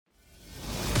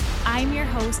I'm your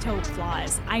host, Hope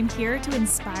Flaws. I'm here to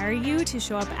inspire you to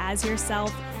show up as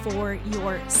yourself for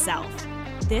yourself.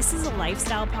 This is a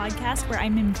lifestyle podcast where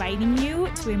I'm inviting you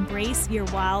to embrace your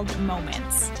wild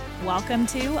moments. Welcome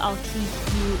to I'll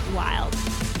Keep You Wild.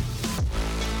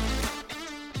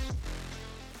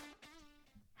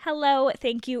 Hello,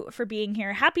 thank you for being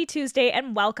here. Happy Tuesday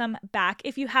and welcome back.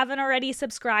 If you haven't already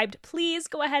subscribed, please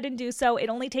go ahead and do so. It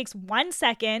only takes 1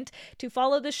 second to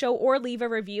follow the show or leave a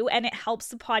review, and it helps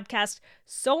the podcast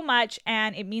so much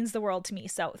and it means the world to me.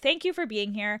 So thank you for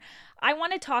being here. I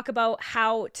want to talk about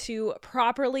how to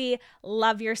properly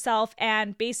love yourself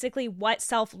and basically what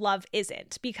self-love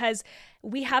isn't, because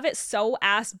we have it so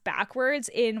ass backwards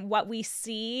in what we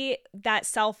see that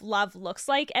self-love looks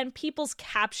like, and people's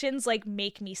captions like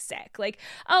make me sick. Like,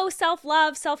 oh,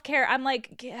 self-love, self-care. I'm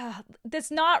like, yeah,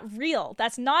 that's not real.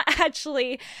 That's not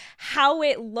actually how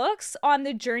it looks on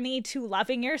the journey to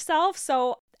loving yourself.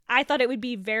 So I thought it would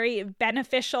be very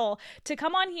beneficial to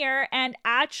come on here and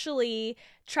actually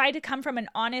try to come from an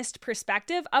honest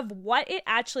perspective of what it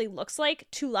actually looks like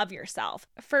to love yourself.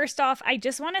 First off, I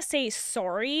just want to say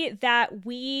sorry that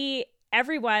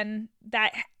everyone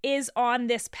that is on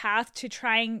this path to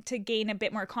trying to gain a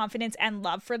bit more confidence and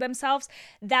love for themselves,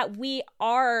 that we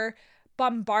are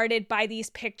bombarded by these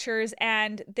pictures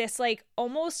and this like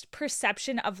almost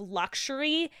perception of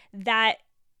luxury that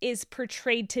is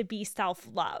portrayed to be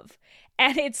self-love.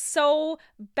 And it's so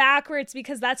backwards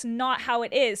because that's not how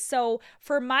it is. So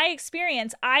for my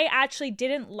experience, I actually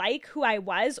didn't like who I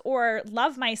was or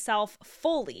love myself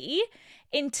fully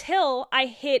until I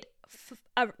hit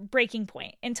a breaking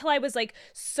point, until I was like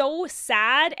so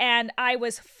sad and I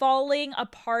was falling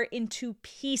apart into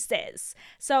pieces.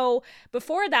 So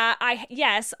before that,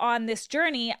 on this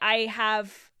journey,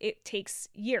 it takes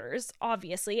years,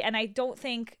 obviously, and I don't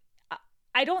think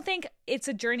it's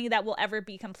a journey that will ever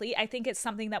be complete. I think it's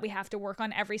something that we have to work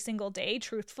on every single day,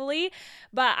 truthfully.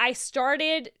 But I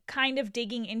started kind of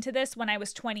digging into this when I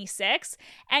was 26.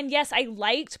 And yes, I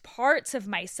liked parts of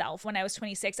myself when I was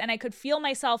 26. And I could feel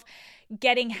myself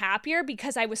getting happier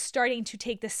because I was starting to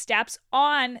take the steps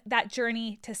on that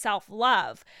journey to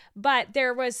self-love. But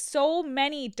there was so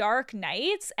many dark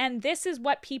nights. And this is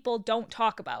what people don't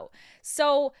talk about.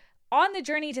 So on the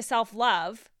journey to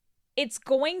self-love, it's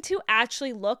going to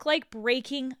actually look like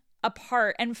breaking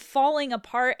apart and falling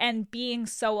apart and being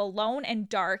so alone and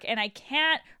dark. And I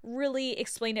can't really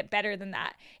explain it better than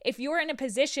that. If you're in a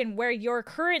position where you're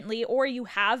currently, or you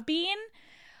have been,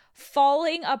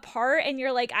 falling apart and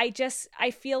you're like,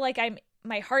 I feel like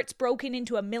my heart's broken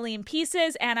into a million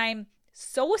pieces and I'm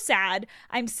so sad.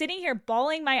 I'm sitting here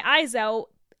bawling my eyes out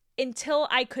until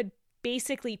I could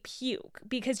basically puke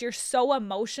because you're so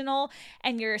emotional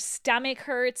and your stomach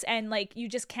hurts and like you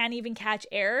just can't even catch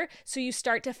air. So you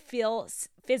start to feel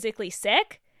physically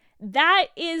sick. That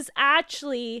is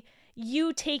actually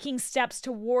you taking steps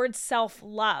towards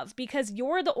self-love because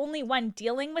you're the only one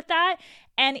dealing with that.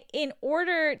 And in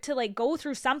order to like go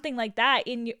through something like that,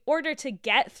 in order to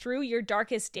get through your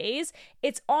darkest days,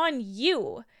 it's on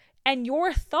you and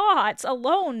your thoughts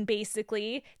alone,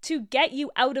 basically, to get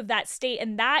you out of that state.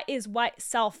 And that is what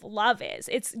self-love is.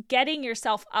 It's getting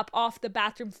yourself up off the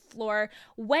bathroom floor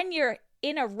when you're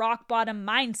in a rock bottom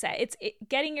mindset. It's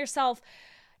getting yourself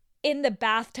in the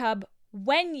bathtub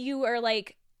when you are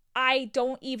like, I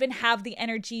don't even have the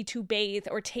energy to bathe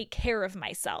or take care of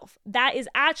myself. That is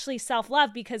actually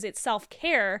self-love because it's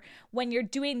self-care when you're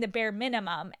doing the bare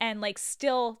minimum and like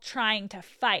still trying to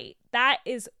fight. That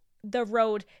is the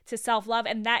road to self-love,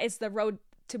 and that is the road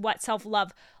to what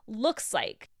self-love looks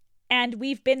like. And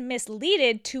we've been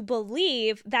misleaded to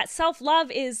believe that self-love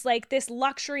is like this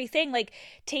luxury thing, like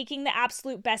taking the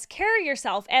absolute best care of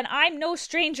yourself. And I'm no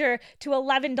stranger to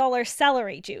 $11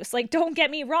 celery juice. Like, don't get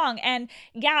me wrong. And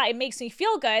yeah, it makes me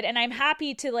feel good and I'm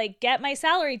happy to like get my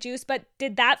celery juice, but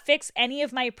did that fix any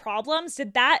of my problems?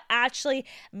 Did that actually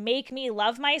make me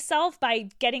love myself by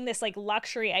getting this like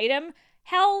luxury item?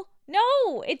 Hell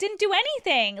no, it didn't do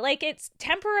anything. Like, it's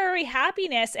temporary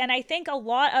happiness. And I think a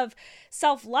lot of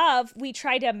self-love, we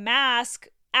try to mask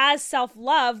as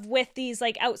self-love with these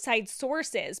like outside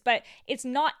sources, but it's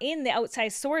not in the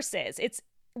outside sources. It's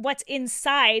what's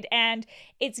inside, and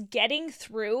it's getting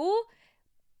through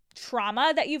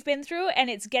trauma that you've been through, and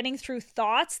it's getting through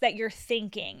thoughts that you're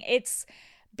thinking. It's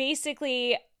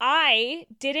basically, I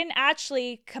didn't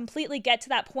actually completely get to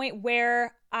that point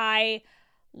where I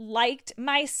liked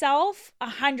myself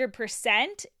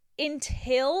 100%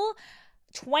 until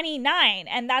 29.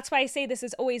 And that's why I say this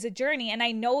is always a journey. And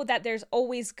I know that there's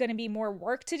always going to be more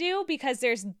work to do because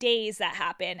there's days that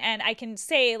happen. And I can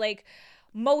say like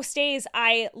most days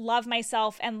I love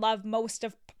myself and love most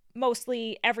of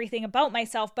mostly everything about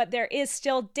myself, but there is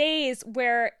still days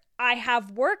where I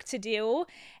have work to do,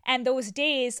 and those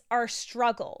days are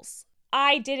struggles.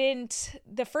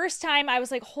 The first time I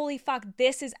was like, holy fuck,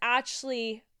 this is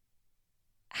actually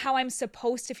how I'm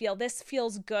supposed to feel. This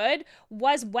feels good,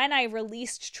 was when I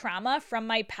released trauma from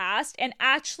my past and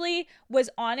actually was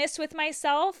honest with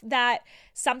myself that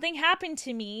something happened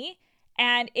to me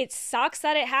and it sucks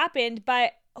that it happened,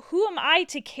 but who am I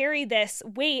to carry this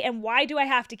weight, and why do I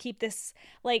have to keep this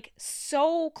like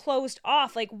so closed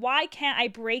off? Like, why can't I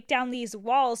break down these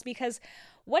walls? Because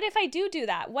what if I do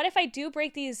that? What if I do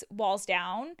break these walls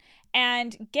down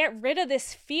and get rid of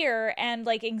this fear and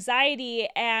like anxiety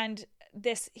and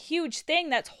this huge thing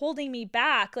that's holding me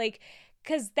back? Like,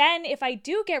 because then if I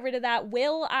do get rid of that,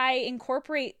 will I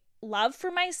incorporate love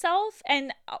for myself?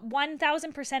 And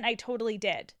 1000% I totally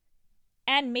did.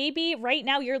 And maybe right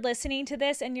now you're listening to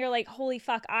this and you're like, holy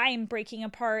fuck, I'm breaking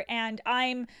apart and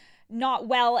I'm not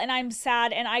well and I'm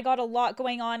sad and I got a lot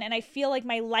going on and I feel like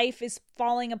my life is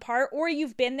falling apart. Or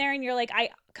you've been there and you're like, I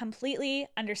completely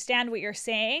understand what you're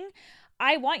saying.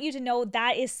 I want you to know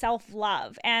that is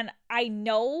self-love. And I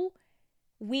know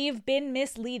we've been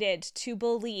misleaded to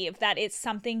believe that it's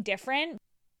something different.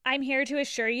 I'm here to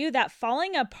assure you that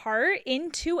falling apart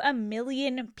into a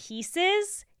million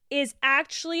pieces is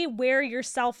actually where your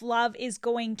self-love is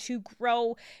going to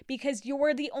grow, because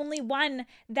you're the only one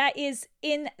that is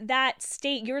in that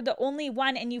state. You're the only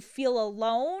one, and you feel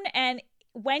alone. And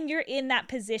when you're in that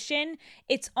position,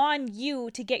 it's on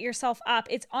you to get yourself up.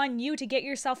 It's on you to get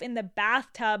yourself in the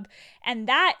bathtub. And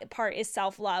that part is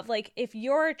self-love. Like, if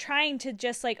you're trying to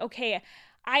just like, okay,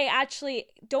 I actually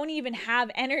don't even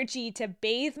have energy to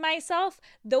bathe myself.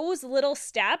 Those little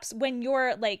steps, when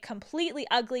you're like completely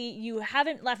ugly, you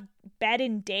haven't left bed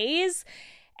in days,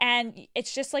 and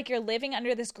it's just like you're living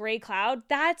under this gray cloud,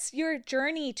 that's your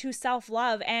journey to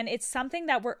self-love. And it's something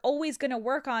that we're always going to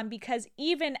work on, because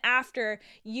even after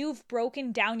you've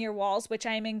broken down your walls, which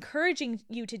I'm encouraging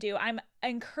you to do, I'm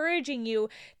encouraging you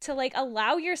to like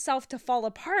allow yourself to fall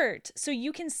apart so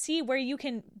you can see where you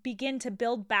can begin to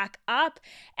build back up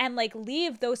and like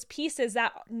leave those pieces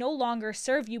that no longer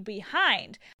serve you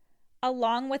behind.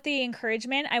 Along with the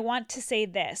encouragement, I want to say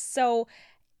this. So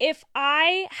if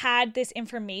I had this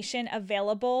information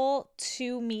available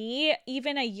to me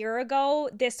even a year ago,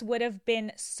 this would have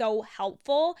been so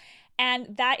helpful.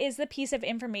 And that is the piece of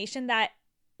information that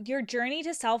your journey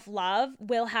to self-love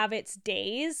will have its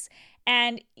days,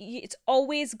 and it's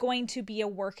always going to be a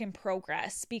work in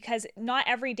progress, because not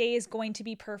every day is going to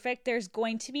be perfect. There's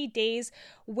going to be days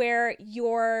where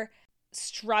you're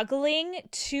struggling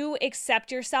to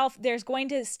accept yourself. There's going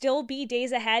to still be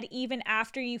days ahead, even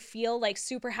after you feel like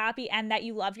super happy and that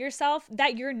you love yourself,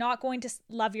 that you're not going to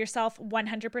love yourself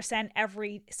 100%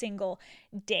 every single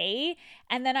day.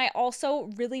 And then I also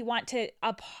really want to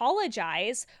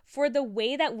apologize for the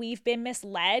way that we've been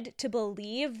misled to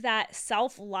believe that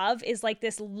self-love is like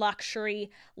this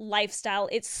luxury lifestyle.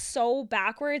 It's so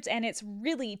backwards, and it's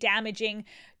really damaging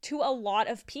to a lot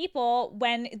of people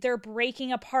when they're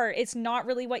breaking apart. It's not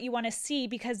really what you want to see,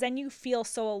 because then you feel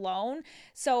so alone.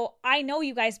 So I know,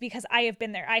 you guys, because I have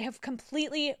been there. I have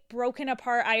completely broken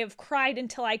apart. I have cried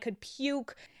until I could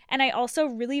puke. And I also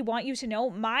really want you to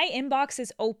know my inbox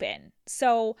is open.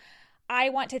 So I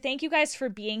want to thank you guys for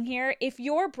being here. If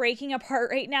you're breaking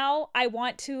apart right now, I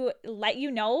want to let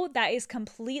you know that is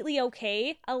completely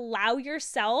okay. Allow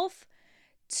yourself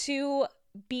to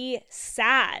be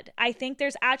sad. I think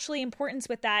there's actually importance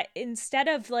with that. Instead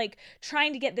of like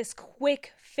trying to get this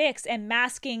quick fix and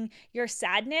masking your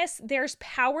sadness, there's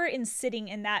power in sitting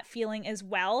in that feeling as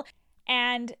well.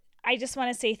 And I just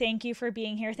want to say thank you for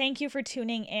being here. Thank you for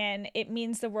tuning in. It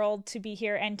means the world to be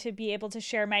here and to be able to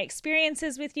share my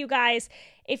experiences with you guys.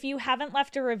 If you haven't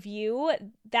left a review,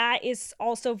 that is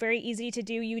also very easy to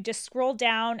do. You just scroll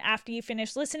down after you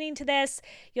finish listening to this.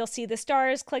 You'll see the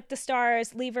stars, click the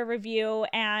stars, leave a review,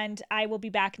 and I will be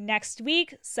back next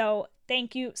week. So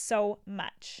thank you so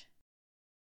much.